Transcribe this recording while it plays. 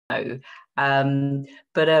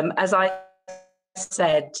As I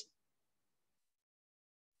said,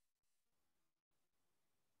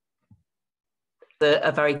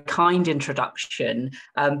 a very kind introduction,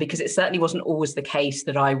 because it certainly wasn't always the case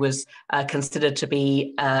that I was considered to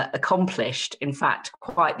be accomplished. In fact,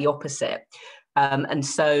 quite the opposite.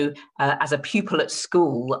 So as a pupil at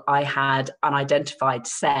school, I had unidentified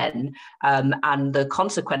SEN, and the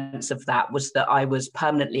consequence of that was that I was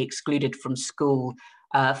permanently excluded from school,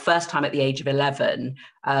 first time at the age of 11,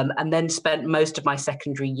 and then spent most of my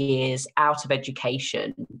secondary years out of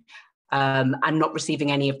education, and not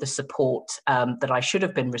receiving any of the support that I should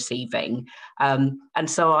have been receiving. And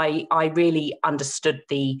so I really understood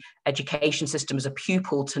the education system as a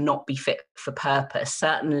pupil to not be fit for purpose.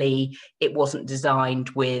 Certainly, it wasn't designed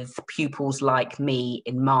with pupils like me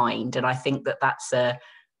in mind. And I think that that's a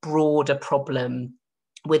broader problem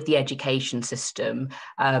with the education system,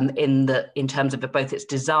 in terms of both its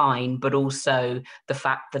design, but also the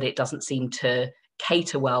fact that it doesn't seem to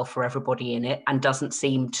cater well for everybody in it, and doesn't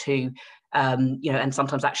seem to, and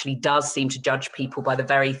sometimes actually does seem to judge people by the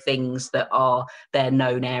very things that are their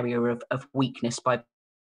known area of weakness by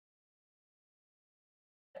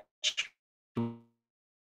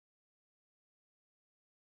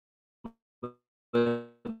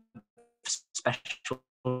special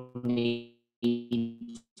needs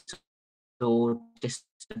or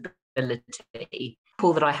disability.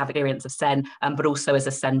 That I have experience of SEN, but also as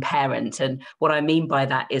a SEN parent. And what I mean by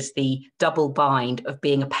that is the double bind of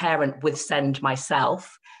being a parent with SEN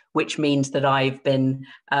myself, which means that I've been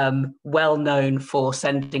well known for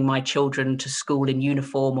sending my children to school in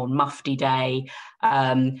uniform on Mufti Day,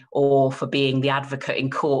 or for being the advocate in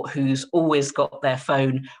court who's always got their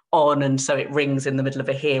phone on, and so it rings in the middle of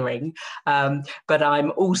a hearing. But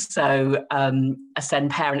I'm also a SEN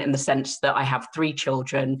parent in the sense that I have 3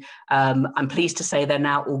 children. I'm pleased to say they're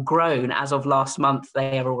now all grown. As of last month,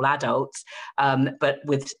 they are all adults, but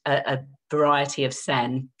with a variety of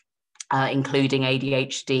SEN. Including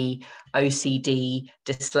ADHD, OCD,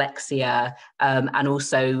 dyslexia, and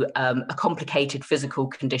also a complicated physical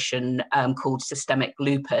condition called systemic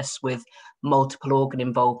lupus with multiple organ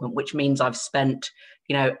involvement, which means I've spent,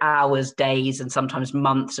 hours, days, and sometimes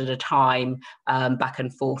months at a time back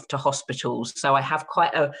and forth to hospitals. So I have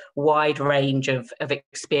quite a wide range of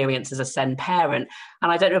experience as a SEN parent.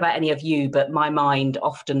 And I don't know about any of you, but my mind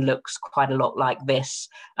often looks quite a lot like this,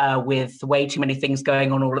 with way too many things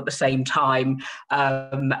going on all at the same time,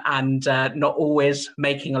 and not always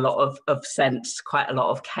making a lot of sense, quite a lot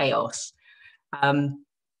of chaos.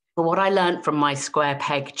 But what I learned from my square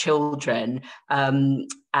peg children,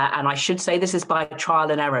 and I should say this is by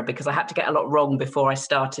trial and error, because I had to get a lot wrong before I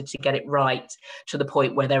started to get it right, to the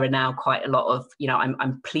point where there are now quite a lot of,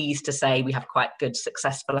 I'm pleased to say we have quite good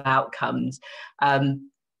successful outcomes,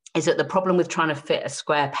 is that the problem with trying to fit a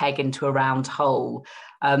square peg into a round hole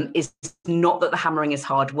is not that the hammering is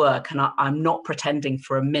hard work. And I'm not pretending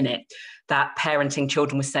for a minute that parenting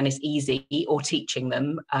children with SEN is easy, or teaching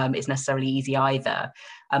them is necessarily easy either.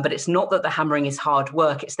 But it's not that the hammering is hard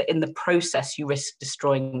work, it's that in the process you risk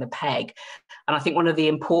destroying the peg. And I think one of the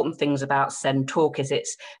important things about Sen Talk is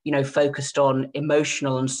it's, focused on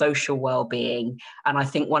emotional and social well-being. And I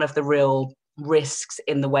think one of the real risks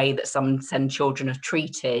in the way that some SEN children are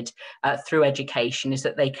treated through education is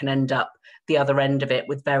that they can end up the other end of it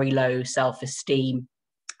with very low self-esteem,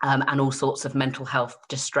 and all sorts of mental health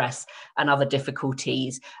distress and other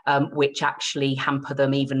difficulties, which actually hamper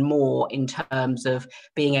them even more in terms of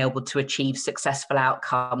being able to achieve successful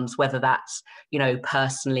outcomes, whether that's,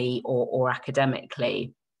 personally or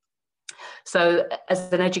academically. So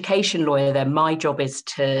as an education lawyer, then my job is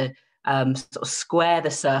to sort of square the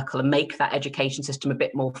circle and make that education system a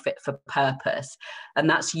bit more fit for purpose. And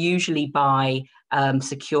that's usually by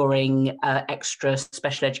securing extra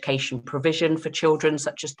special education provision for children,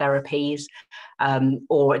 such as therapies,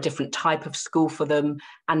 or a different type of school for them.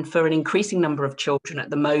 And for an increasing number of children at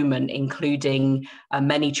the moment, including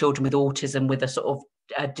many children with autism with a sort of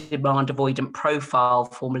a demand avoidant profile,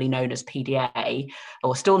 formerly known as PDA,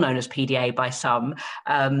 or still known as PDA by some,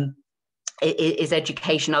 is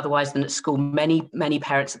education otherwise than at school. Many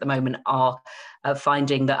parents at the moment are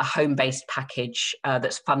finding that a home-based package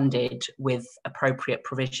that's funded with appropriate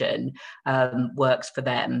provision works for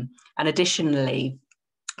them. And additionally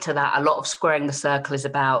to that, a lot of squaring the circle is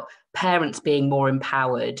about parents being more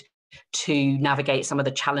empowered to navigate some of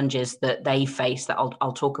the challenges that they face that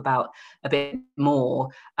I'll talk about a bit more.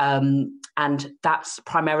 And that's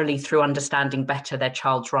primarily through understanding better their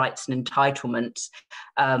child's rights and entitlements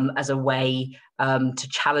as a way to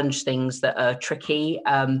challenge things that are tricky,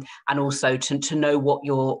 and also to know what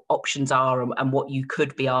your options are and what you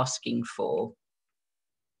could be asking for.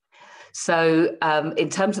 So in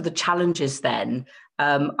terms of the challenges then,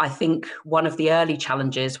 I think one of the early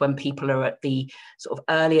challenges when people are at the sort of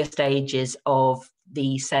earlier stages of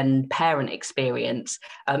the SEN parent experience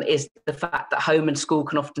is the fact that home and school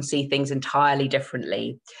can often see things entirely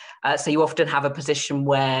differently. So you often have a position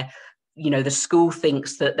where, you know, the school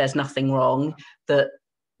thinks that there's nothing wrong, that,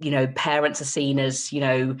 you know, parents are seen as, you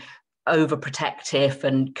know, overprotective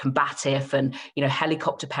and combative and, you know,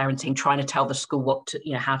 helicopter parenting, trying to tell the school what to,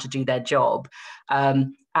 you know, how to do their job.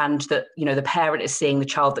 And that, you know, the parent is seeing the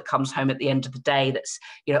child that comes home at the end of the day that's,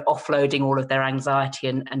 you know, offloading all of their anxiety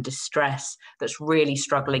and distress, that's really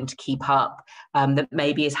struggling to keep up, that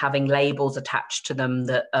maybe is having labels attached to them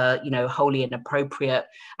that are, you know, wholly inappropriate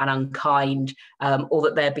and unkind, or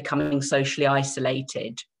that they're becoming socially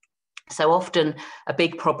isolated. So often a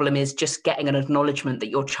big problem is just getting an acknowledgement that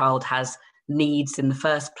your child has needs in the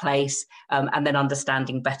first place, and then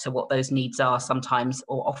understanding better what those needs are, sometimes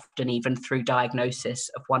or often even through diagnosis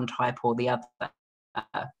of one type or the other.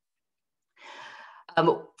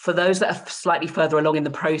 For those that are slightly further along in the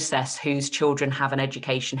process, whose children have an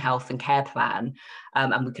education, health and care plan,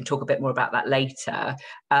 and we can talk a bit more about that later,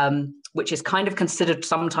 which is kind of considered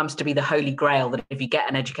sometimes to be the holy grail, that if you get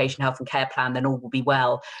an education, health and care plan, then all will be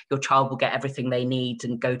well. Your child will get everything they need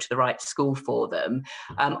and go to the right school for them.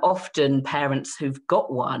 Often parents who've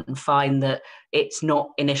got one find that it's not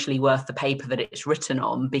initially worth the paper that it's written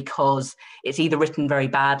on, because it's either written very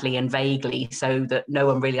badly and vaguely so that no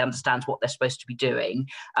one really understands what they're supposed to be doing,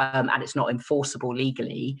 and it's not enforceable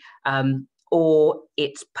legally, or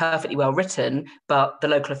it's perfectly well written, but the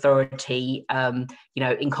local authority, you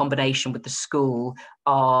know, in combination with the school,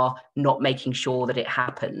 are not making sure that it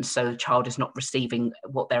happens. So the child is not receiving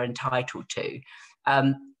what they're entitled to.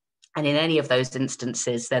 And in any of those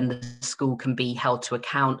instances, then the school can be held to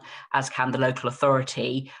account, as can the local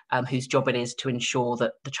authority, whose job it is to ensure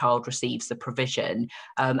that the child receives the provision.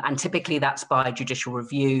 And typically that's by judicial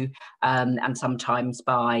review, and sometimes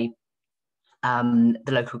by the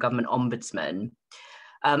local government ombudsman.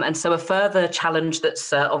 And so a further challenge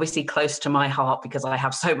that's obviously close to my heart, because I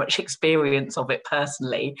have so much experience of it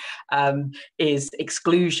personally, is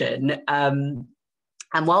exclusion.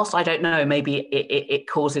 And whilst I don't know, maybe it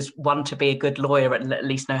causes one to be a good lawyer and at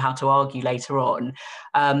least know how to argue later on.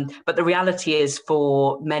 But the reality is,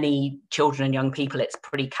 for many children and young people, it's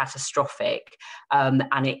pretty catastrophic,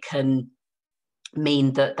 and it can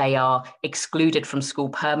mean that they are excluded from school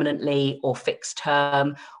permanently or fixed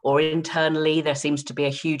term, or internally. There seems to be a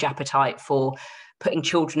huge appetite for putting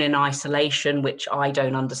children in isolation, which I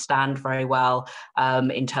don't understand very well,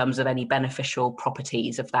 in terms of any beneficial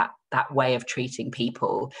properties of that way of treating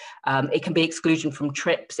people. It can be exclusion from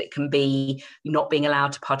trips. It can be not being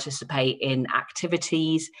allowed to participate in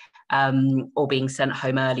activities, or being sent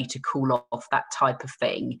home early to cool off, that type of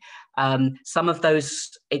thing. Some of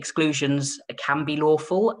those exclusions can be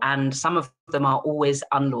lawful, and some of them are always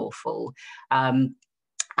unlawful.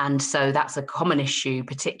 And so that's a common issue,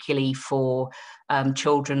 particularly for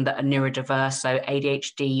children that are neurodiverse, so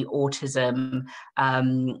ADHD, autism,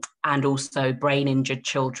 and also brain injured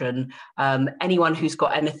children, anyone who's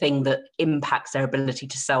got anything that impacts their ability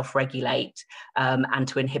to self-regulate, and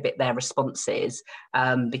to inhibit their responses,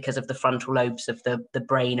 because of the frontal lobes of the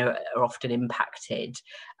brain are often impacted.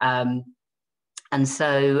 And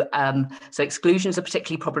so, so exclusions are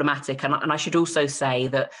particularly problematic. And I should also say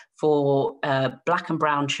that for Black and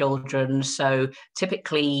brown children, so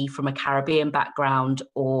typically from a Caribbean background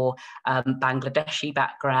or Bangladeshi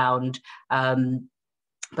background,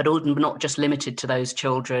 but not just limited to those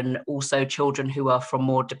children, also children who are from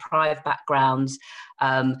more deprived backgrounds,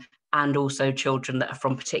 and also children that are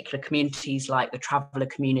from particular communities like the traveller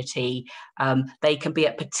community, they can be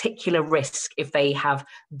at particular risk if they have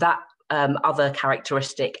that other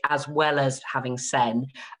characteristic, as well as having SEN.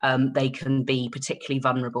 They can be particularly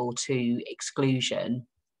vulnerable to exclusion.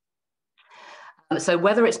 So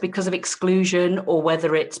whether it's because of exclusion or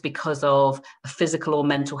whether it's because of a physical or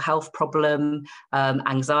mental health problem,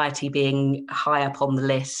 anxiety being high up on the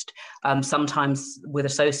list, sometimes with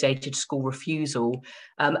associated school refusal.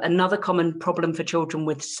 Another common problem for children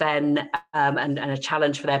with SEN, and a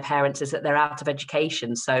challenge for their parents, is that they're out of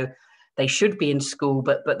education. So they should be in school,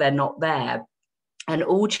 but they're not there. And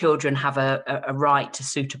all children have a right to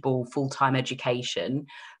suitable full-time education.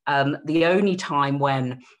 The only time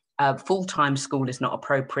when full-time school is not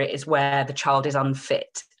appropriate is where the child is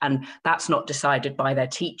unfit, and that's not decided by their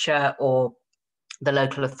teacher or the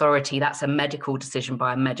local authority. That's a medical decision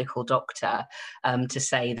by a medical doctor to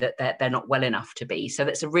say that they're not well enough to be. So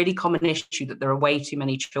that's a really common issue, that there are way too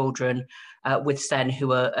many children with SEN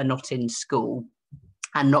who are not in school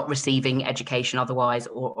and not receiving education otherwise,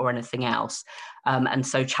 or anything else. And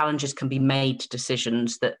so challenges can be made to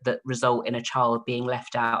decisions that result in a child being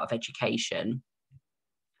left out of education.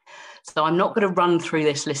 So I'm not going to run through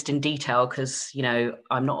this list in detail because, you know,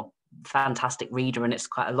 I'm not a fantastic reader and it's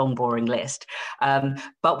quite a long, boring list.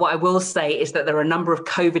 But what I will say is that there are a number of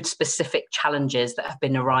COVID-specific challenges that have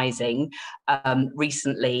been arising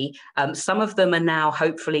recently. Some of them are now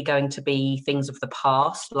hopefully going to be things of the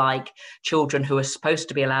past, like children who are supposed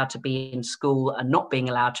to be allowed to be in school and not being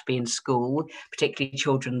allowed to be in school, particularly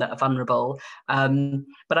children that are vulnerable.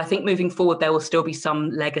 But I think moving forward, there will still be some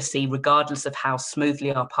legacy, regardless of how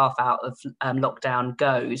smoothly our path out of lockdown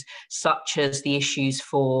goes, such as the issues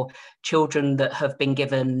for children that have been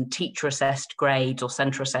given teacher-assessed grades or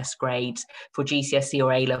centre-assessed grades for GCSE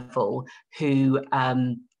or A-level who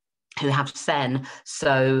have SEN,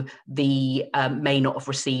 so the may not have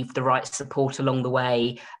received the right support along the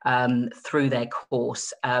way through their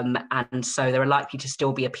course, and so there are likely to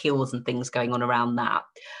still be appeals and things going on around that,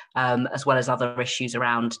 as well as other issues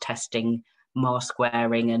around testing, mask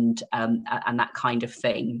wearing, and that kind of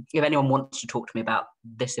thing. If anyone wants to talk to me about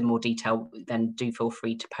this in more detail, then do feel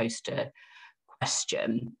free to post a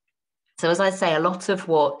question. So as I say, a lot of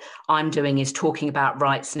what I'm doing is talking about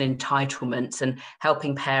rights and entitlements and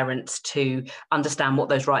helping parents to understand what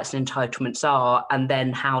those rights and entitlements are, and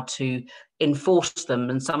then how to enforce them.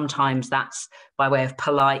 And sometimes that's by way of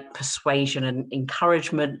polite persuasion and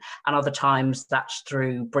encouragement, and other times that's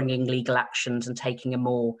through bringing legal actions and taking a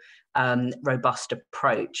more robust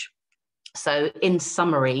approach. So in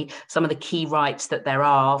summary, some of the key rights that there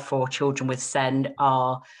are for children with SEN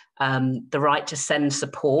are the right to SEN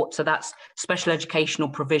support. So that's special educational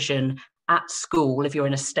provision at school if you're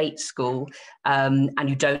in a state school and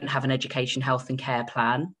you don't have an education, health and care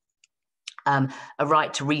plan. A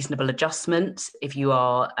right to reasonable adjustment if you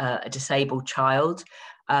are a disabled child.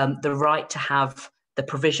 The right to have the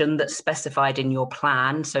provision that's specified in your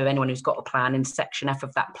plan. So anyone who's got a plan, in section F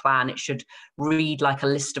of that plan, it should read like a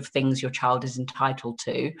list of things your child is entitled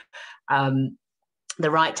to. The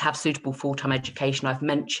right to have suitable full-time education I've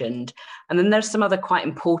mentioned. And then there's some other quite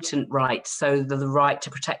important rights. So the right to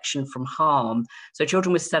protection from harm. So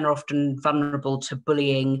children with SEN are often vulnerable to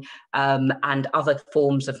bullying and other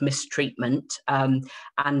forms of mistreatment.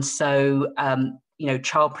 And so, you know,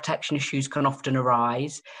 child protection issues can often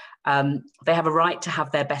arise. They have a right to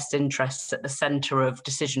have their best interests at the centre of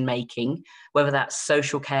decision-making, whether that's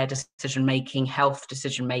social care decision-making, health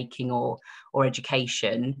decision-making, or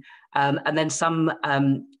education. And then some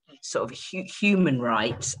sort of human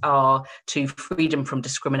rights are to freedom from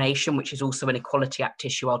discrimination, which is also an Equality Act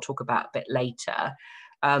issue I'll talk about a bit later.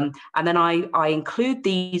 And then I include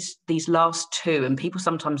these last two, and people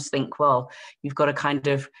sometimes think, well, you've got a kind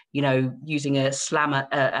of, you know, using a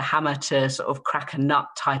hammer to sort of crack a nut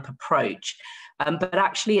type approach. But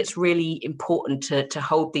actually, it's really important to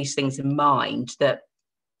hold these things in mind, that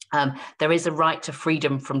there is a right to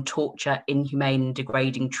freedom from torture, inhumane and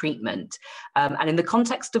degrading treatment. And in the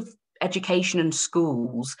context of education and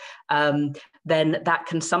schools, then that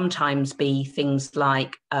can sometimes be things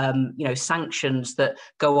like, you know, sanctions that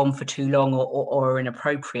go on for too long or are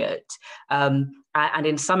inappropriate. And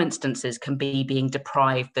in some instances can be being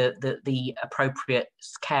deprived the appropriate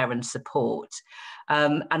care and support.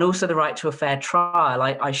 And also the right to a fair trial.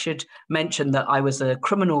 I should mention that I was a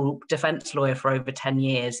criminal defence lawyer for over 10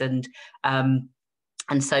 years. And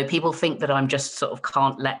so people think that I'm just sort of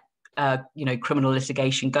can't let you know, criminal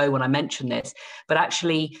litigation go when I mention this, but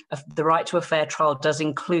actually the right to a fair trial does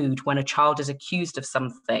include when a child is accused of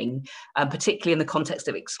something, particularly in the context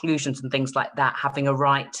of exclusions and things like that, having a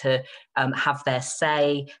right to have their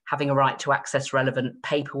say, having a right to access relevant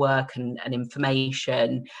paperwork and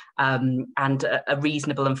information, and a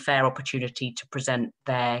reasonable and fair opportunity to present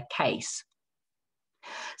their case.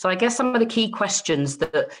 So I guess some of the key questions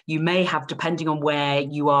that you may have, depending on where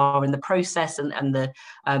you are in the process and the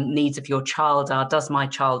needs of your child, are: does my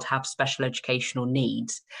child have special educational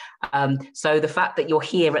needs? So the fact that you're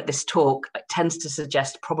here at this talk tends to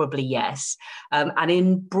suggest probably yes. And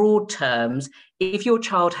in broad terms, if your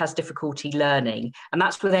child has difficulty learning, and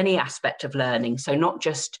that's with any aspect of learning, so not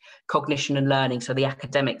just cognition and learning, so the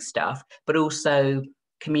academic stuff, but also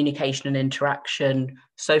communication and interaction,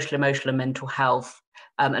 social, emotional and mental health,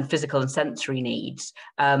 and physical and sensory needs,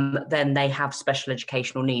 then they have special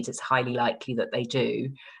educational needs. It's highly likely that they do.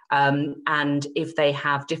 And if they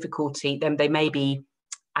have difficulty, then they may be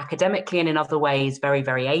academically and in other ways very,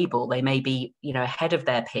 very able. They may be, ahead of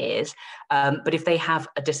their peers. But if they have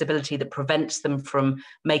a disability that prevents them from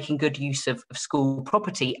making good use of school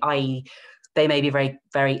property, i.e., they may be very,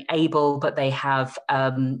 very able, but they have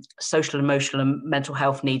social, emotional, and mental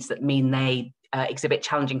health needs that mean they exhibit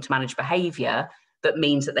challenging to manage behaviour, that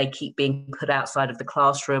means that they keep being put outside of the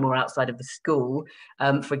classroom or outside of the school,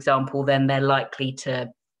 for example, then they're likely to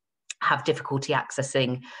have difficulty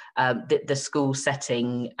accessing the school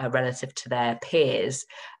setting relative to their peers.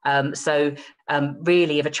 So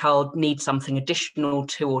really, if a child needs something additional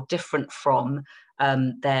to or different from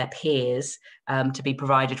their peers to be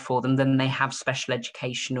provided for them, then they have special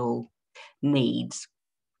educational needs.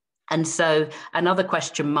 And so another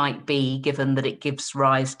question might be, given that it gives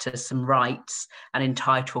rise to some rights and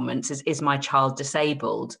entitlements, is my child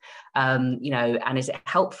disabled? And is it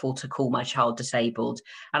helpful to call my child disabled?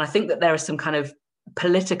 And I think that there are some kind of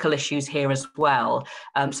political issues here as well.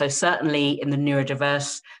 So certainly in the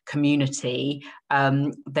neurodiverse community,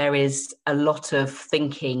 there is a lot of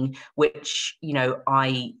thinking, which,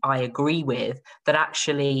 I agree with, that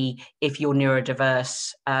actually if you're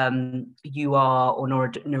neurodiverse, you are, or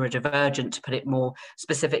neurodivergent to put it more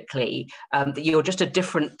specifically, that you're just a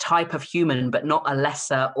different type of human, but not a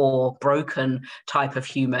lesser or broken type of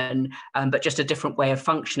human, but just a different way of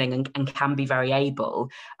functioning, and can be very able.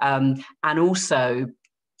 And also,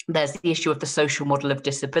 there's the issue of the social model of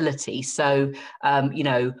disability. So,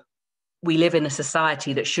 we live in a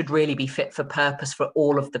society that should really be fit for purpose for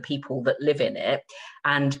all of the people that live in it.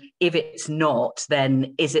 And if it's not,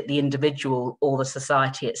 then is it the individual or the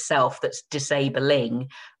society itself that's disabling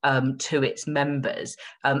to its members?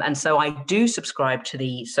 And so I do subscribe to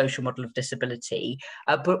the social model of disability.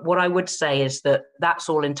 But what I would say is that that's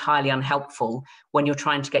all entirely unhelpful when you're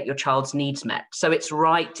trying to get your child's needs met. So it's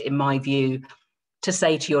right, in my view, to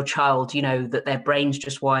say to your child, that their brain's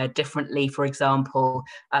just wired differently, for example,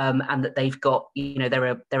 and that they've got,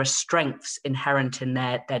 there are strengths inherent in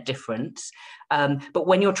their difference. But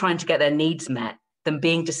when you're trying to get their needs met, then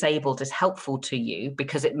being disabled is helpful to you,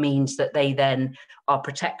 because it means that they then are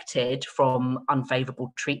protected from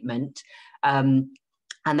unfavourable treatment. And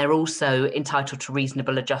they're also entitled to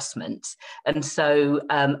reasonable adjustments. And so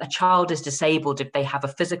a child is disabled if they have a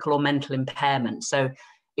physical or mental impairment. So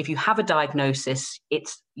if you have a diagnosis,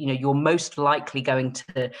 it's, you're most likely going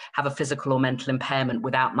to have a physical or mental impairment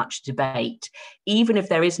without much debate. Even if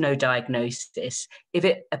there is no diagnosis, if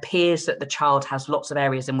it appears that the child has lots of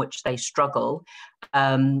areas in which they struggle,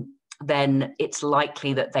 then it's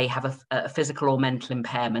likely that they have a physical or mental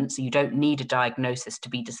impairment. So you don't need a diagnosis to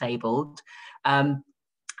be disabled. And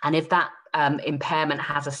if that impairment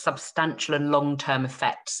has a substantial and long-term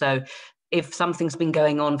effect, so if something's been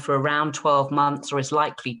going on for around 12 months or is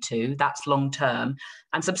likely to, that's long-term.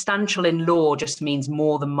 And substantial in law just means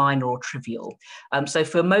more than minor or trivial. So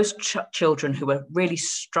for most children who are really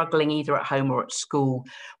struggling either at home or at school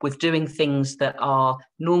with doing things that are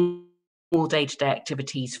normal day-to-day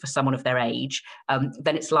activities for someone of their age,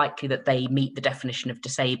 then it's likely that they meet the definition of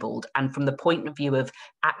disabled. And from the point of view of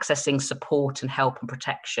accessing support and help and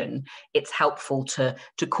protection, it's helpful to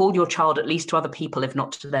call your child, at least to other people, if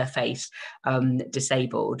not to their face,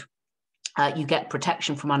 disabled. You get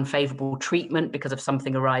protection from unfavourable treatment because of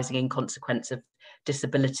something arising in consequence of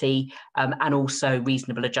disability, and also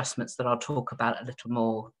reasonable adjustments that I'll talk about a little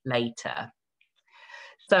more later.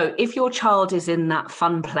 So if your child is in that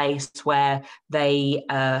fun place where they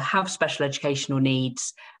have special educational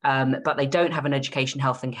needs, but they don't have an education,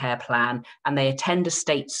 health and care plan, and they attend a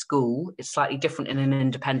state school, it's slightly different in an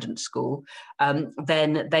independent school,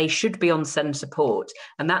 then they should be on SEN Support.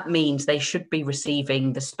 And that means they should be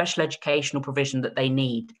receiving the special educational provision that they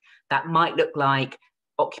need. That might look like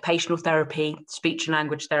occupational therapy, speech and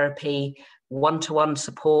language therapy, one-to-one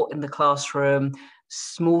support in the classroom,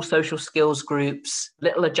 small social skills groups,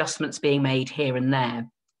 little adjustments being made here and there.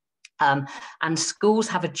 And schools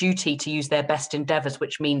have a duty to use their best endeavours,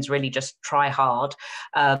 which means really just try hard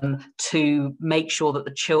to make sure that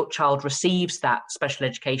the child receives that special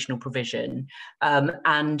educational provision.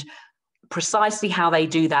 And precisely how they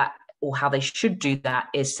do that, or how they should do that,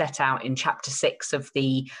 is set out in Chapter 6 of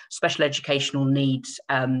the Special Educational Needs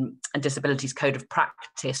and Disabilities Code of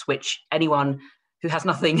Practice, which anyone who has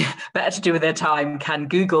nothing better to do with their time can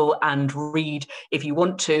Google and read if you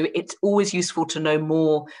want to. It's always useful to know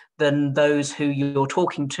more than those who you're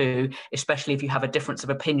talking to, especially if you have a difference of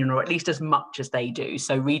opinion, or at least as much as they do.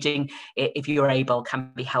 So reading, if you're able,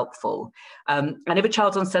 can be helpful. And if a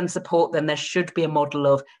child's on SEN support, then there should be a model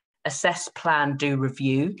of assess, plan, do,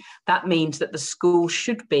 review. That means that the school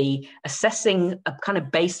should be assessing a kind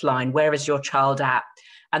of baseline. Where is your child at?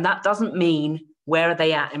 And that doesn't mean where are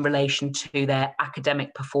they at in relation to their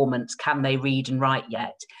academic performance? Can they read and write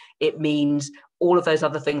yet? It means all of those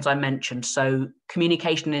other things I mentioned. So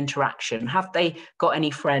communication and interaction. Have they got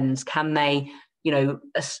any friends? Can they,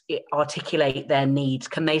 articulate their needs?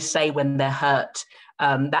 Can they say when they're hurt?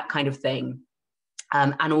 That kind of thing.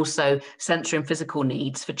 And also sensory and physical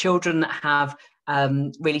needs for children that have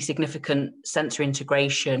really significant sensory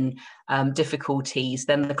integration difficulties,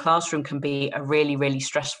 then the classroom can be a really, really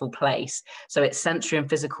stressful place. So it's sensory and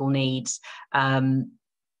physical needs.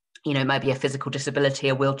 It might be a physical disability,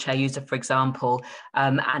 a wheelchair user, for example,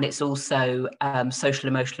 and it's also social,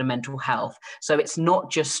 emotional, and mental health. So it's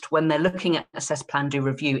not just when they're looking at assess, plan, do,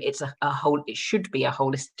 review. It's it should be a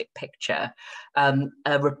holistic picture.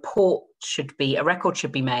 A record should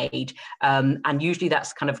be made, and usually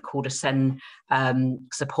that's kind of called a SEN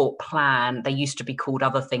support plan. They used to be called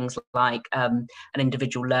other things like an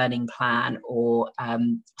individual learning plan or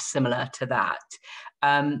similar to that.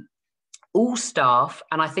 All staff,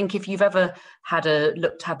 and I think if you've ever had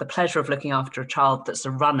the pleasure of looking after a child that's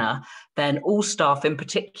a runner, then all staff, in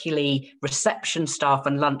particularly reception staff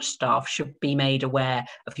and lunch staff, should be made aware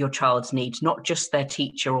of your child's needs, not just their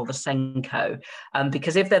teacher or the SENCO.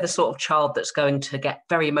 Because if they're the sort of child that's going to get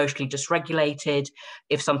very emotionally dysregulated,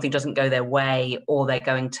 if something doesn't go their way, or they're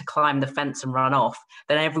going to climb the fence and run off,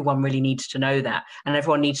 then everyone really needs to know that. And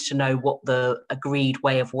everyone needs to know what the agreed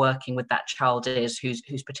way of working with that child is who's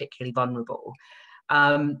particularly vulnerable.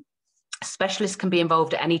 Specialists can be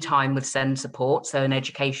involved at any time with SEN support, so an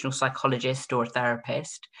educational psychologist or a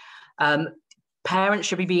therapist. Parents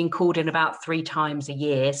should be being called in about 3 times a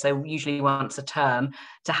year, so usually once a term,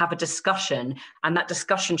 to have a discussion. And that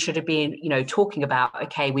discussion should be, talking about,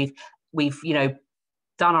 okay, we've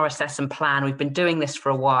done our assess and plan, we've been doing this for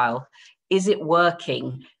a while. Is it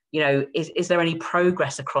working? Is there any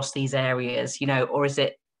progress across these areas? Or is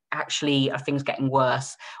it actually, are things getting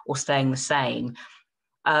worse or staying the same?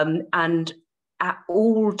 And at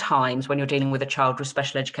all times when you're dealing with a child with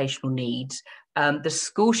special educational needs, the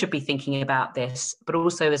school should be thinking about this, but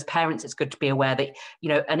also as parents, it's good to be aware that,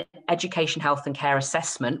 an education, health and care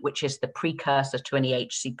assessment, which is the precursor to an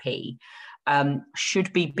EHCP,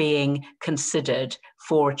 should be being considered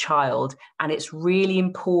for a child. And it's really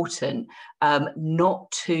important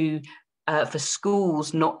for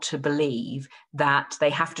schools not to believe that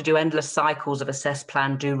they have to do endless cycles of assess,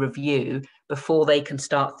 plan, do, review before they can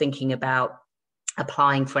start thinking about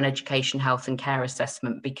applying for an education, health and care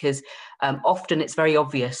assessment, because often it's very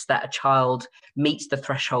obvious that a child meets the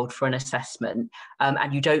threshold for an assessment,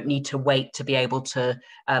 and you don't need to wait to be able to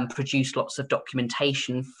produce lots of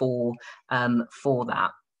documentation for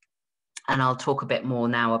that. And I'll talk a bit more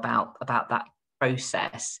now about that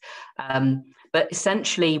process. But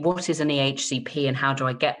essentially, what is an EHCP and how do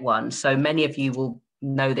I get one? So many of you will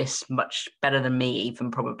know this much better than me even,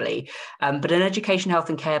 probably. But an education, health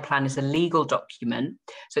and care plan is a legal document.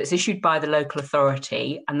 So it's issued by the local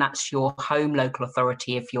authority, and that's your home local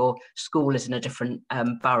authority if your school is in a different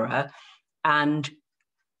borough. And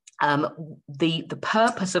the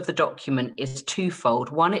purpose of the document is twofold.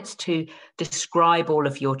 One, it's to describe all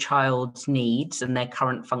of your child's needs and their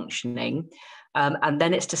current functioning. And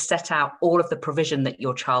then it's to set out all of the provision that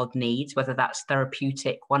your child needs, whether that's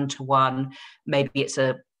therapeutic, one-to-one, maybe it's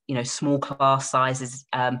small class sizes,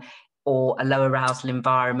 or a low arousal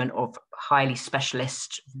environment, or highly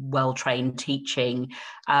specialist, well-trained teaching.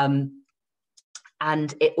 And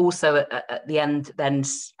it also at the end then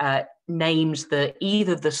names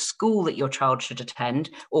either the school that your child should attend,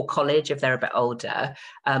 or college if they're a bit older,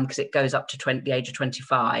 because it goes up to the age of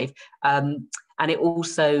 25. And it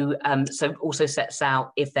also also sets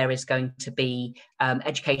out if there is going to be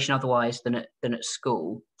education otherwise than at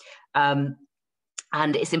school. And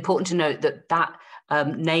it's important to note that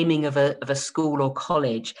naming of a school or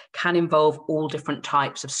college can involve all different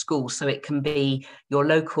types of schools. So it can be your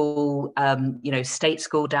local, state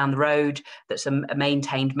school down the road that's a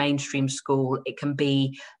maintained mainstream school. It can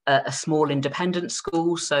be a small independent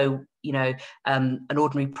school, so an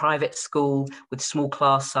ordinary private school with small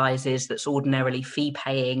class sizes that's ordinarily fee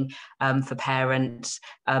paying for parents,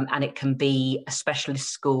 and it can be a specialist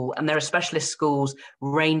school. And there are specialist schools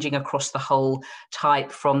ranging across the whole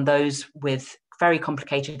type, from those with very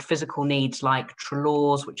complicated physical needs like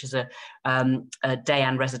Trelaws, which is a day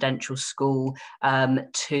and residential school,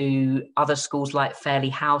 to other schools like Fairley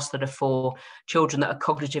House that are for children that are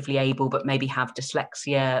cognitively able but maybe have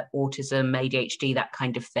dyslexia, autism, ADHD, that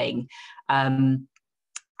kind of thing. And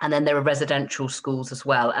then there are residential schools as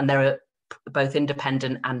well, and there are both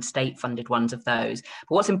independent and state-funded ones of those.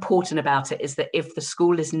 But what's important about it is that if the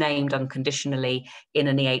school is named unconditionally in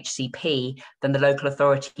an EHCP, then the local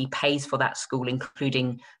authority pays for that school,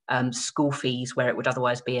 including school fees where it would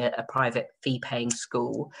otherwise be a private fee-paying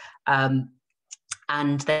school.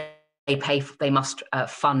 And they must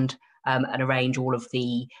fund and arrange all of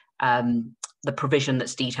the provision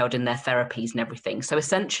that's detailed in their therapies and everything. So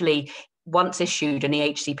essentially, once issued, an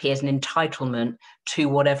EHCP is an entitlement to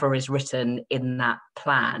whatever is written in that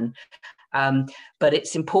plan. But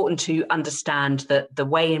it's important to understand that the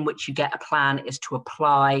way in which you get a plan is to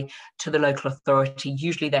apply to the local authority.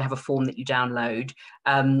 Usually they have a form that you download,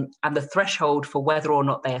 and the threshold for whether or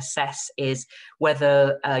not they assess is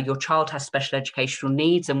whether your child has special educational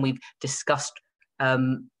needs, and we've discussed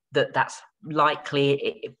that's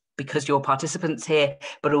likely because you're participants here,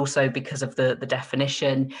 but also because of the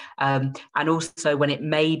definition, and also when it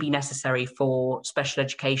may be necessary for special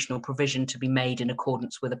educational provision to be made in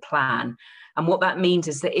accordance with a plan. And what that means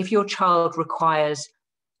is that if your child requires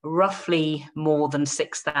roughly more than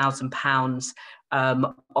 £6,000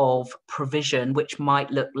 of provision, which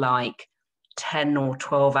might look like 10 or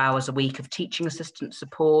 12 hours a week of teaching assistant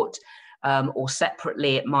support, or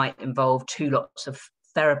separately it might involve 2 lots of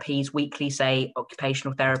therapies weekly, say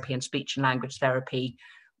occupational therapy and speech and language therapy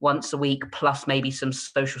once a week, plus maybe some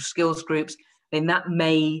social skills groups, then that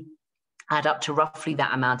may add up to roughly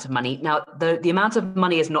that amount of money. Now, the amount of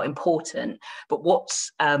money is not important, but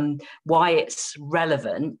why it's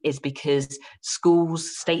relevant is because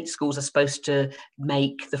state schools are supposed to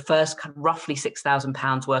make the first roughly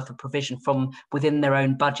 £6,000 worth of provision from within their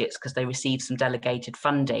own budgets, because they receive some delegated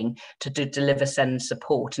funding to deliver SEN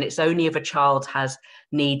support. And it's only if a child has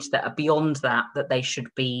needs that are beyond that they should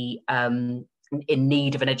be in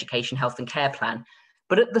need of an education, health and care plan.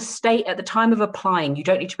 But at the time of applying, you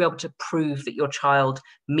don't need to be able to prove that your child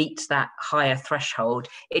meets that higher threshold.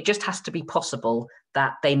 It just has to be possible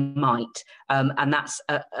that they might. And that's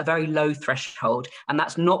a very low threshold. And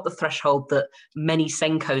that's not the threshold that many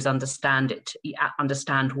SENCOs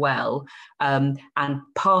understand well. And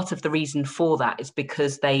part of the reason for that is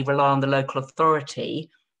because they rely on the local authority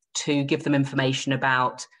to give them information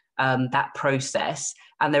about that process.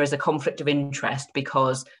 And there is a conflict of interest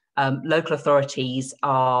because local authorities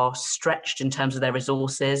are stretched in terms of their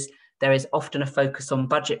resources. There is often a focus on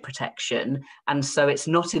budget protection. And so it's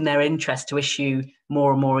not in their interest to issue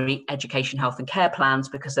more and more education, health and care plans,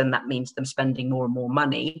 because then that means them spending more and more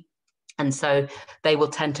money. And so they will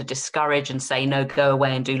tend to discourage and say, no, go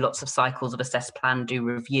away and do lots of cycles of assess, plan, do,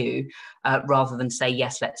 review, rather than say,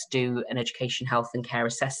 yes, let's do an education, health and care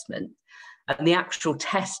assessment. And the actual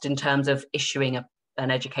test in terms of issuing an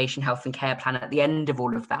education, health and care plan at the end of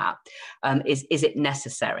all of that is it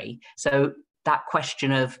necessary? So that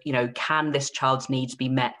question of, can this child's needs be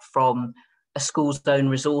met from a school's own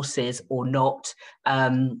resources or not,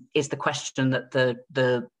 is the question that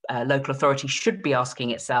the local authority should be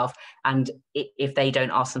asking itself. And if they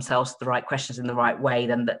don't ask themselves the right questions in the right way,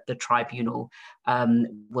 then the tribunal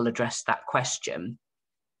will address that question.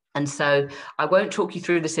 And so I won't talk you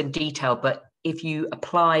through this in detail, but if you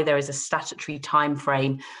apply, there is a statutory time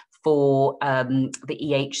frame for the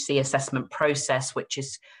EHC assessment process, which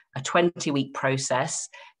is a 20-week process.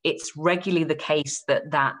 It's regularly the case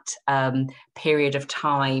that period of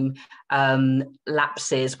time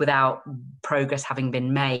lapses without progress having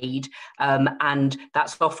been made. And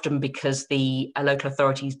that's often because the local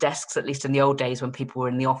authorities' desks, at least in the old days when people were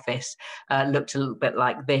in the office, looked a little bit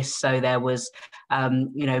like this. So there was,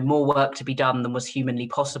 more work to be done than was humanly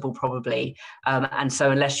possible, probably. And so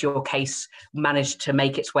unless your case managed to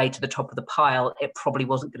make its way to the top of the pile, it probably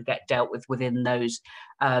wasn't going to get dealt with within those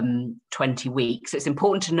 20 weeks. It's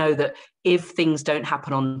important to know that if things don't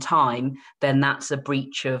happen on time, then that's a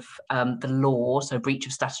breach of the law, so breach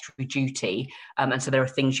of statutory duty. And so there are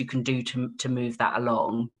things you can do to move that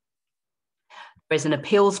along. There is an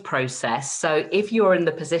appeals process. So if you're in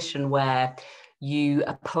the position where you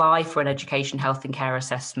apply for an education, health and care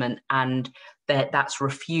assessment and that's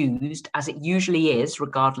refused, as it usually is,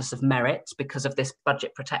 regardless of merits, because of this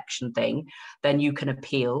budget protection thing, then you can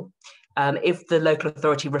appeal. If the local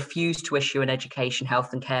authority refused to issue an education,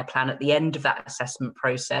 health and care plan at the end of that assessment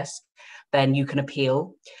process, then you can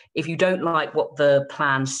appeal. If you don't like what the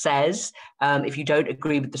plan says, if you don't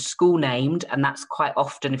agree with the school named, and that's quite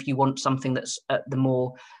often if you want something that's at the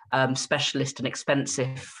more specialist and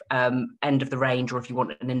expensive end of the range, or if you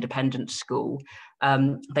want an independent school,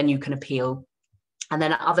 then you can appeal. And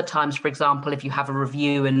then at other times, for example, if you have a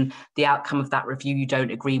review and the outcome of that review you don't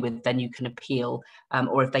agree with, then you can appeal,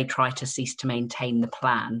 or if they try to cease to maintain the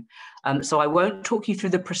plan. So I won't talk you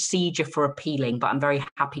through the procedure for appealing, but I'm very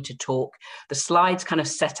happy to talk. The slides kind of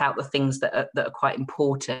set out the things that are quite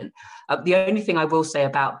important. The only thing I will say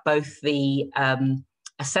about both the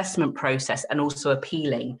assessment process and also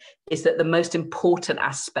appealing is that the most important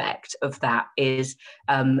aspect of that is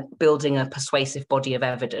building a persuasive body of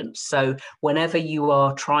evidence. So whenever you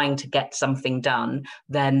are trying to get something done,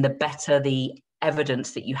 then the better the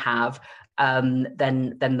evidence that you have,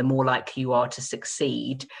 then the more likely you are to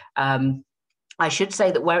succeed. I should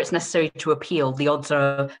say that where it's necessary to appeal, the odds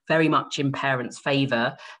are very much in parents'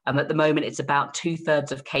 favour. At the moment, it's about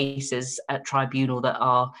 2/3 of cases at tribunal that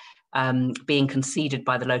are being conceded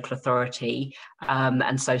by the local authority,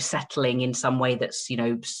 and so settling in some way that's,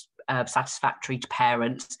 satisfactory to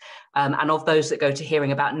parents. And of those that go to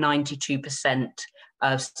hearing, about 92%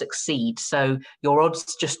 succeed. So your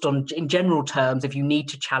odds, just in general terms, if you need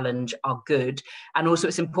to challenge, are good. And also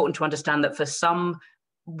it's important to understand that for some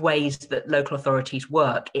ways that local authorities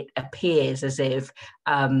work, it appears as if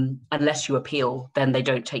unless you appeal, then they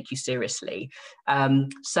don't take you seriously.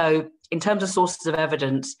 So in terms of sources of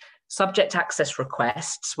evidence, subject access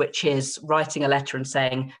requests, which is writing a letter and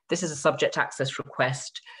saying, this is a subject access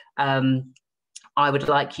request. I would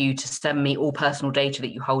like you to send me all personal data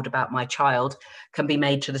that you hold about my child, can be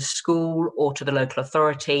made to the school or to the local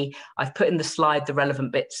authority. I've put in the slide the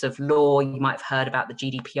relevant bits of law. You might have heard about the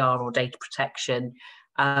GDPR or data protection.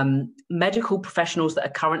 Medical professionals that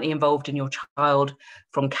are currently involved in your child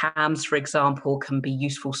from CAMS, for example, can be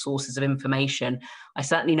useful sources of information. I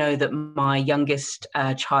certainly know that my youngest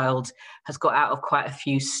child has got out of quite a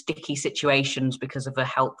few sticky situations because of a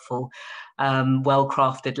helpful,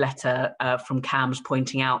 well-crafted letter from CAMS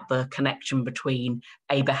pointing out the connection between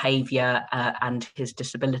a behaviour and his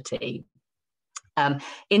disability.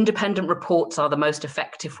 Independent reports are the most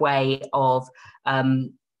effective way of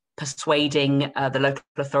persuading the local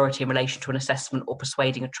authority in relation to an assessment or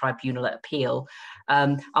persuading a tribunal at appeal.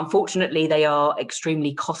 Unfortunately, they are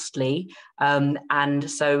extremely costly.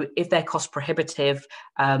 And so if they're cost prohibitive,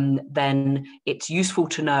 then it's useful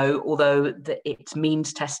to know, although it's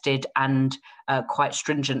means tested and quite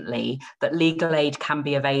stringently, that legal aid can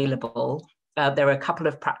be available. There are a couple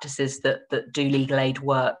of practices that do legal aid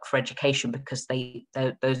work for education because those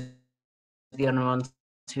are the only ones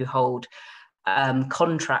who hold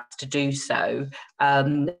contracts to do so,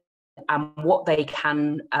 and what that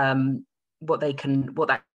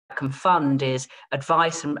can fund is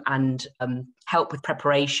advice and help with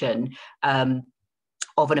preparation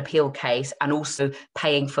of an appeal case, and also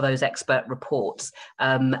paying for those expert reports,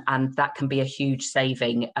 and that can be a huge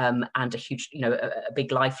saving and a huge, a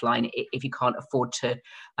big lifeline if you can't afford to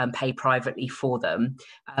pay privately for them.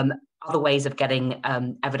 Other ways of getting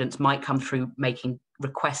evidence might come through making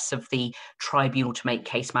requests of the tribunal to make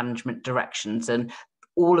case management directions, and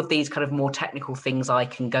all of these kind of more technical things I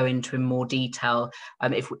can go into in more detail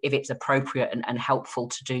if it's appropriate and helpful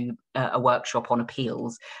to do a workshop on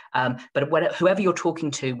appeals. But whoever you're talking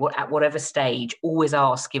to, at whatever stage, always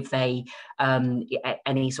ask if they,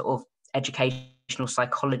 any sort of educational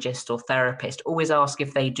psychologist or therapist, always ask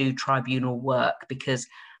if they do tribunal work, because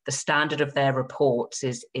the standard of their reports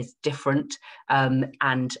is different,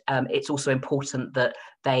 and it's also important that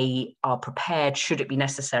they are prepared, should it be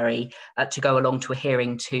necessary, to go along to a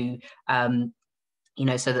hearing to,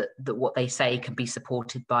 so that what they say can be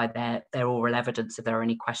supported by their oral evidence if there are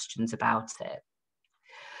any questions about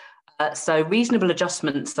it. So reasonable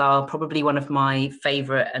adjustments are probably one of my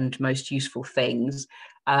favourite and most useful things.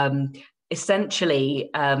 Essentially,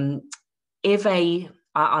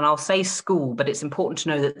 and I'll say school, but it's important to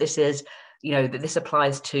know that this is, that this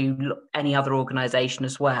applies to any other organisation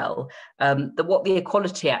as well. That what the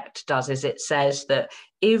Equality Act does is it says that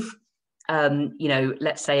if,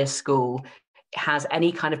 let's say a school has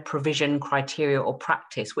any kind of provision, criteria or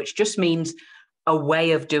practice, which just means a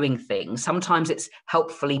way of doing things. Sometimes it's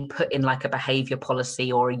helpfully put in like a behaviour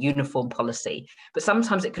policy or a uniform policy, but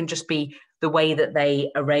sometimes it can just be the way that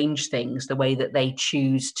they arrange things, the way that they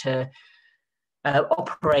choose to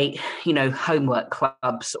operate, homework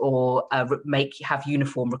clubs, or have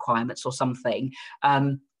uniform requirements or something.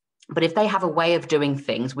 But if they have a way of doing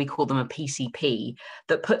things, we call them a PCP,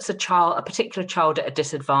 that puts a particular child at a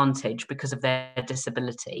disadvantage because of their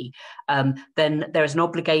disability, then there is an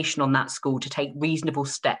obligation on that school to take reasonable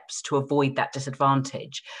steps to avoid that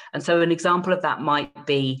disadvantage. And so an example of that might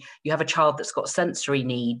be you have a child that's got sensory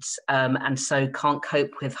needs, and so can't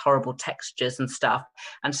cope with horrible textures and stuff,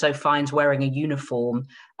 and so finds wearing a uniform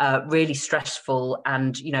really stressful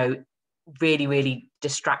and, really, really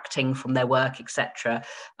distracting from their work, etc.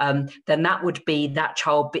 Then that would be that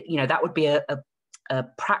child, that would be a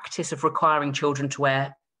practice of requiring children to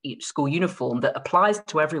wear school uniform that applies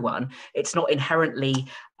to everyone. It's not inherently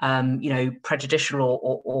prejudicial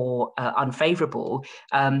or unfavorable,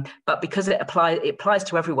 but because it applies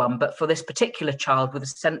to everyone. But for this particular child with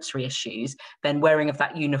sensory issues, then wearing of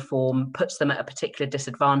that uniform puts them at a particular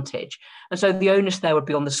disadvantage. And so the onus there would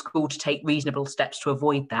be on the school to take reasonable steps to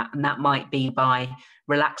avoid that, and that might be by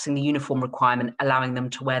relaxing the uniform requirement, allowing them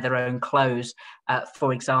to wear their own clothes,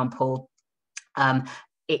 for example.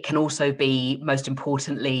 It can also be, most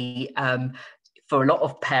importantly, for a lot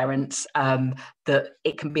of parents, that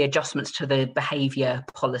it can be adjustments to the behaviour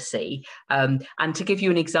policy. And to give you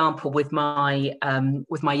an example, with my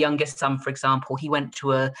youngest son, for example, he went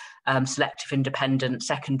to a selective independent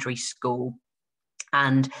secondary school,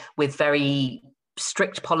 and with very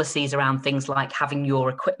strict policies around things like having your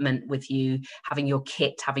equipment with you, having your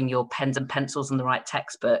kit, having your pens and pencils and the right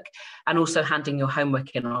textbook, and also handing your homework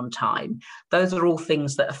in on time. Those are all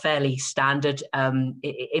things that are fairly standard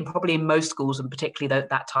probably in most schools, and particularly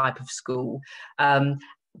that type of school.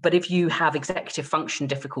 But if you have executive function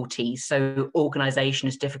difficulties, so organisation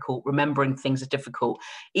is difficult, remembering things is difficult,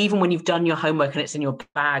 even when you've done your homework and it's in your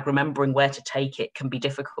bag, remembering where to take it can be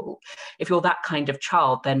difficult. If you're that kind of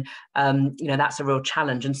child, then that's a real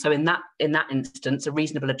challenge. And so in that instance, a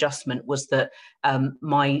reasonable adjustment was that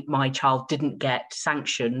my child didn't get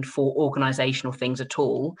sanctioned for organisational things at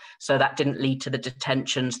all. So that didn't lead to the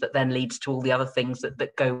detentions that then leads to all the other things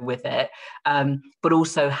that go with it, but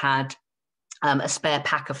also had a spare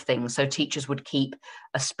pack of things. So teachers would keep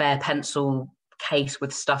a spare pencil case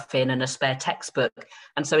with stuff in and a spare textbook.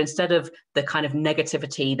 And so instead of the kind of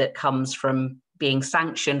negativity that comes from being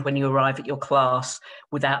sanctioned when you arrive at your class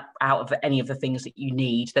without out of any of the things that you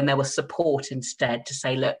need, then there was support instead to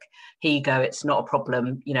say, look, here you go, it's not a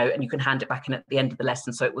problem, and you can hand it back in at the end of the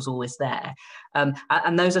lesson. So it was always there.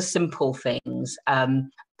 And those are simple things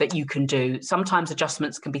that you can do. Sometimes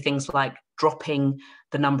adjustments can be things like dropping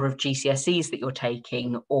the number of GCSEs that you're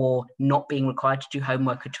taking, or not being required to do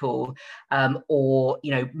homework at all, or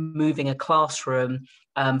moving a classroom,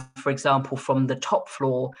 for example, from the top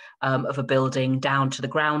floor of a building down to the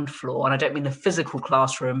ground floor. And I don't mean the physical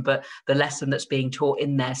classroom, but the lesson that's being taught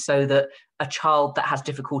in there, so that a child that has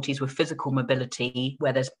difficulties with physical mobility,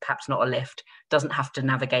 where there's perhaps not a lift, doesn't have to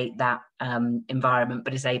navigate that environment,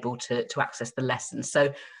 but is able to access the lesson.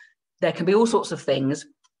 So there can be all sorts of things.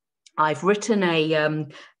 I've written a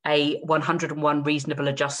 101 reasonable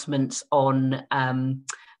adjustments on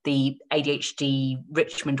the ADHD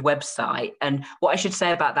Richmond website. And what I should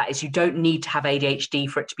say about that is you don't need to have ADHD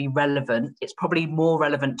for it to be relevant. It's probably more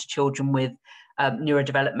relevant to children with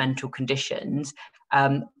neurodevelopmental conditions,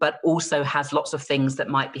 but also has lots of things that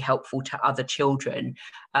might be helpful to other children.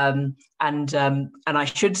 And I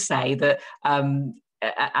should say that,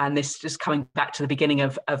 and this just coming back to the beginning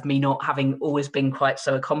of me not having always been quite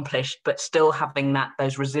so accomplished, but still having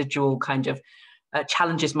those residual kind of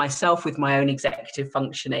challenges myself with my own executive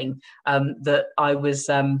functioning, that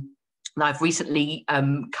I've recently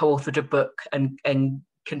co-authored a book and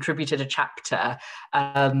contributed a chapter,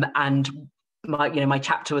 and my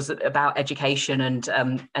chapter was about education and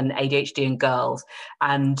ADHD in girls,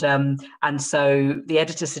 and so the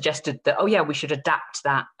editor suggested that we should adapt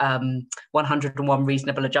that 101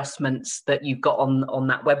 reasonable adjustments that you've got on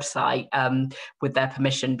that website, with their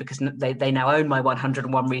permission, because they now own my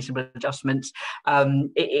 101 reasonable adjustments,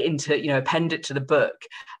 into append it to the book.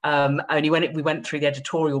 Only when we went through the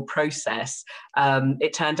editorial process,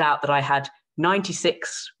 it turned out that I had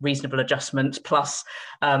 96 reasonable adjustments plus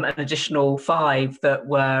an additional 5 that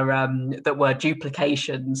were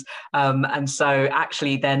duplications, and so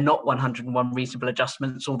actually they're not 101 reasonable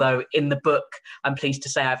adjustments, although in the book I'm pleased to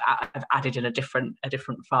say I've added in a different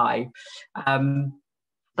 5.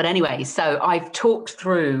 But anyway, so I've talked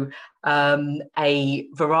through a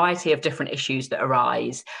variety of different issues that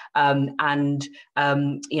arise, and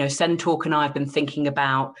Sen Talk and I have been thinking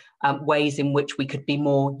about ways in which we could be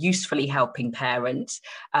more usefully helping parents,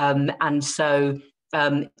 and so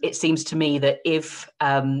it seems to me that if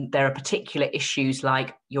there are particular issues,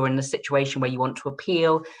 like you're in a situation where you want to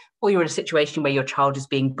appeal, or you're in a situation where your child is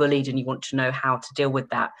being bullied and you want to know how to deal with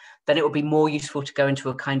that, then it would be more useful to go into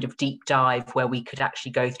a kind of deep dive where we could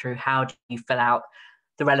actually go through how do you fill out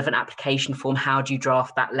the relevant application form, how do you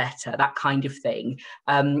draft that letter, that kind of thing.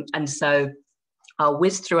 And so I'll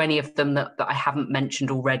whiz through any of them that I haven't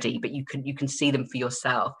mentioned already, but you can see them for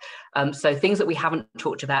yourself. So things that we haven't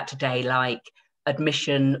talked about today, like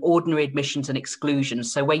admission, ordinary admissions and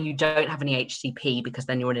exclusions. So where you don't have an EHCP because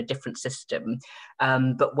then you're in a different system,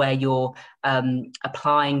 but where you're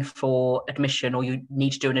applying for admission or you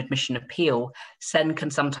need to do an admission appeal, SEN can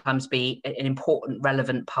sometimes be an important,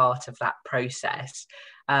 relevant part of that process.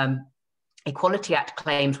 Equality Act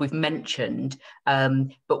claims we've mentioned,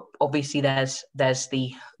 but obviously there's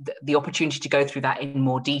the opportunity to go through that in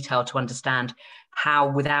more detail to understand how,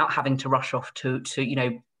 without having to rush off to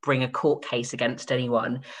bring a court case against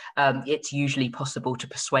anyone, it's usually possible to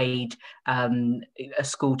persuade a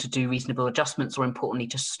school to do reasonable adjustments, or importantly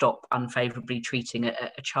to stop unfavourably treating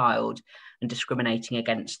a child and discriminating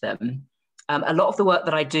against them. A lot of the work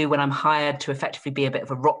that I do when I'm hired to effectively be a bit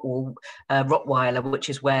of a Rottweiler, which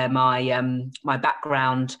is where my my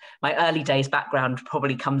background, my early days background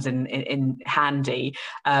probably comes in handy,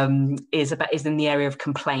 is in the area of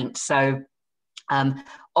complaints. So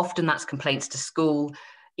often that's complaints to school.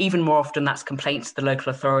 Even more often, that's complaints to the local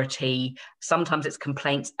authority. Sometimes it's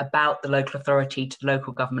complaints about the local authority to the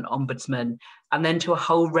local government ombudsman, and then to a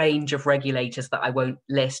whole range of regulators that I won't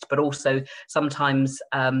list, but also sometimes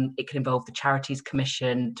it can involve the Charities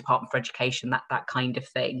Commission, Department for Education, that kind of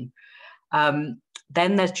thing.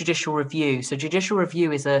 Then there's judicial review. So judicial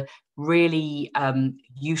review is a really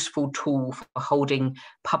useful tool for holding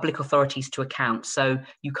public authorities to account. So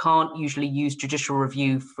you can't usually use judicial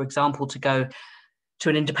review, for example, to go to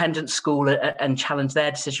an independent school and challenge their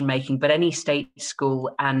decision making, but any state school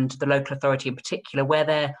and the local authority in particular, where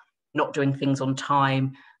they're not doing things on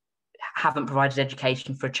time, haven't provided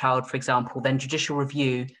education for a child, for example, then judicial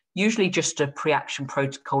review, usually just a pre-action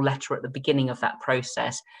protocol letter at the beginning of that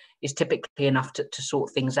process, is typically enough to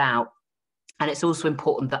sort things out. And it's also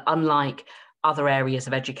important that, unlike other areas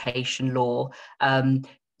of education law,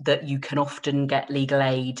 that you can often get legal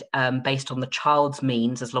aid based on the child's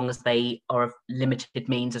means, as long as they are of limited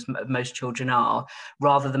means, as most children are,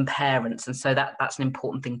 rather than parents. And so that's an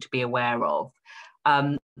important thing to be aware of.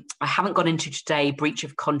 I haven't gone into today breach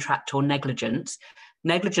of contract or negligence.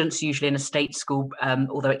 Negligence usually in a state school,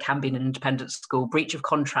 although it can be in an independent school. Breach of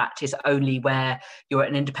contract is only where you're at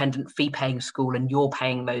an independent fee-paying school and you're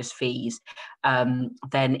paying those fees.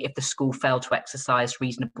 Then if the school failed to exercise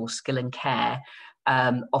reasonable skill and care,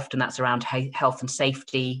 often that's around health and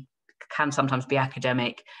safety, can sometimes be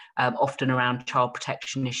academic, often around child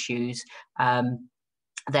protection issues,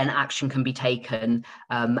 then action can be taken.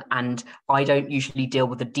 And I don't usually deal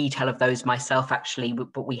with the detail of those myself, actually,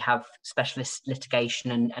 but we have specialist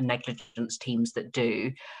litigation and negligence teams that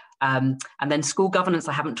do. And then school governance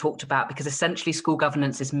I haven't talked about, because essentially school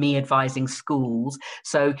governance is me advising schools.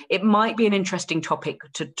 So it might be an interesting topic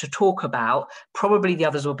to talk about. Probably the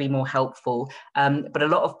others will be more helpful. But a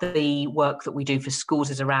lot of the work that we do for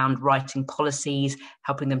schools is around writing policies,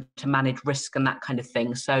 helping them to manage risk and that kind of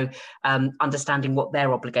thing. So understanding what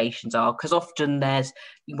their obligations are, because often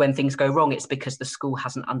when things go wrong, it's because the school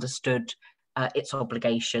hasn't understood its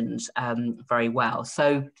obligations very well.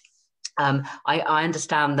 So I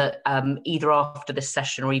understand that either after this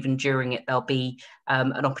session or even during it, there'll be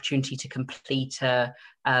an opportunity to complete a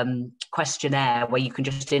questionnaire where you can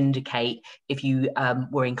just indicate, if you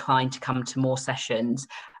were inclined to come to more sessions,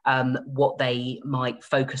 what they might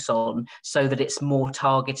focus on, so that it's more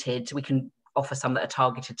targeted. We can offer some that are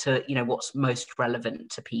targeted to, what's most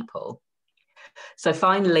relevant to people. So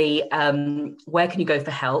finally, where can you go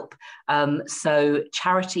for help? So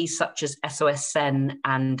charities such as SOS SEN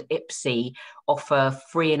and IPSI offer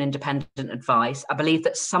free and independent advice. I believe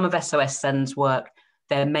that some of SOS SEN's work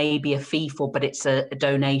there may be a fee for, but it's a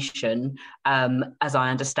donation, as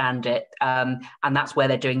I understand it. And that's where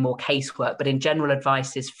they're doing more casework. But in general,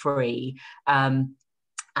 advice is free.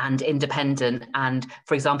 And independent. And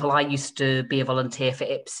for example, I used to be a volunteer for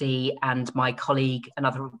IPSI, and my colleague,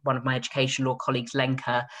 one of my education law colleagues,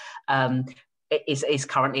 Lenka, is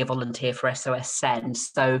currently a volunteer for SOS SEN.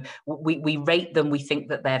 So we rate them, we think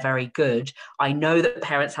that they're very good. I know that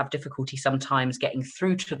parents have difficulty sometimes getting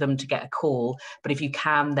through to them to get a call, but if you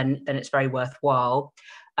can, then it's very worthwhile.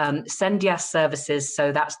 SENDIAS services,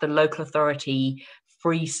 so that's the local authority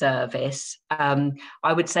free service.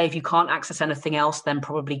 I would say if you can't access anything else, then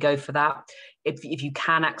probably go for that. if you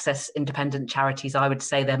can access independent charities, I would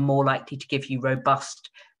say they're more likely to give you robust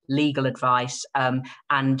legal advice,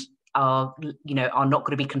 and are not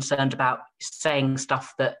going to be concerned about saying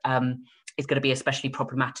stuff that is going to be especially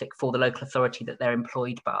problematic for the local authority that they're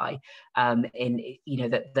employed by,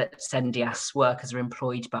 that SENDIAS workers are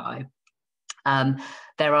employed by.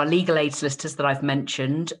 There are legal aid solicitors that I've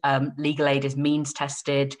mentioned. Legal aid is means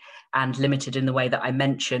tested and limited in the way that I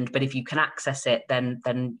mentioned, but if you can access it, then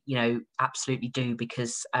absolutely do,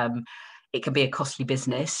 because it can be a costly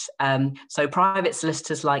business. So private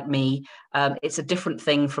solicitors like me, it's a different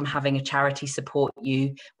thing from having a charity support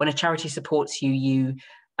you. When a charity supports you, you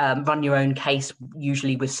run your own case,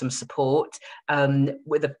 usually with some support.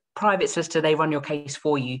 With a private solicitor, they run your case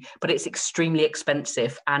for you, but it's extremely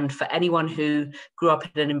expensive. And for anyone who grew up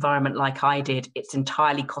in an environment like I did, it's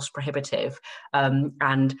entirely cost prohibitive.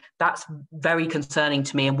 And that's very concerning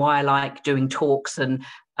to me, and why I like doing talks and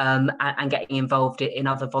getting involved in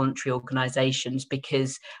other voluntary organisations,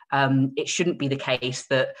 because it shouldn't be the case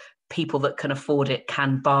that people that can afford it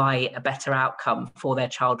can buy a better outcome for their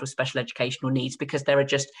child with special educational needs, because there are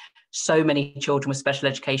just so many children with special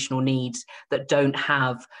educational needs that don't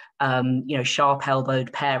have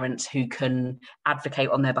sharp-elbowed parents who can advocate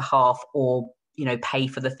on their behalf, or pay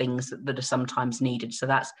for the things that are sometimes needed. So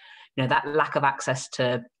that's that lack of access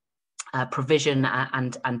to provision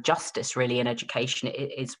and justice really in education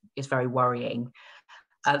is very worrying.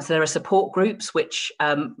 So there are support groups, which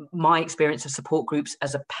my experience of support groups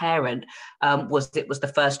as a parent was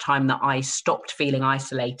the first time that I stopped feeling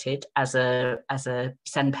isolated as a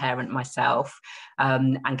SEN parent myself,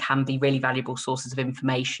 and can be really valuable sources of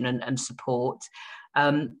information and support.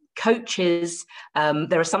 Coaches,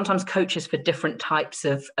 there are sometimes coaches for different types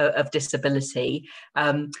of disability.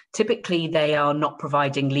 Typically, they are not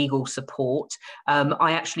providing legal support.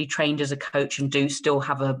 I actually trained as a coach and do still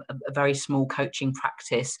have a very small coaching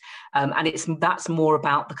practice. And that's more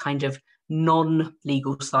about the kind of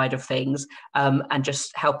non-legal side of things, and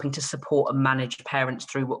just helping to support and manage parents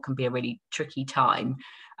through what can be a really tricky time.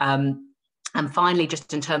 And finally,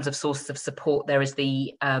 just in terms of sources of support, there is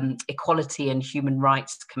the Equality and Human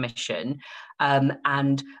Rights Commission.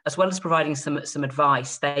 And as well as providing some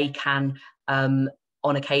advice, they can, on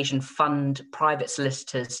occasion, fund private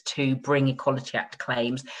solicitors to bring Equality Act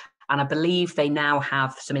claims. And I believe they now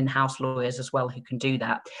have some in-house lawyers as well who can do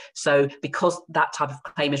that. So because that type of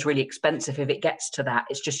claim is really expensive, if it gets to that,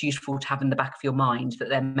 it's just useful to have in the back of your mind that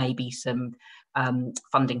there may be some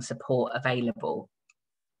funding support available.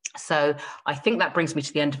 So I think that brings me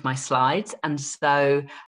to the end of my slides. And so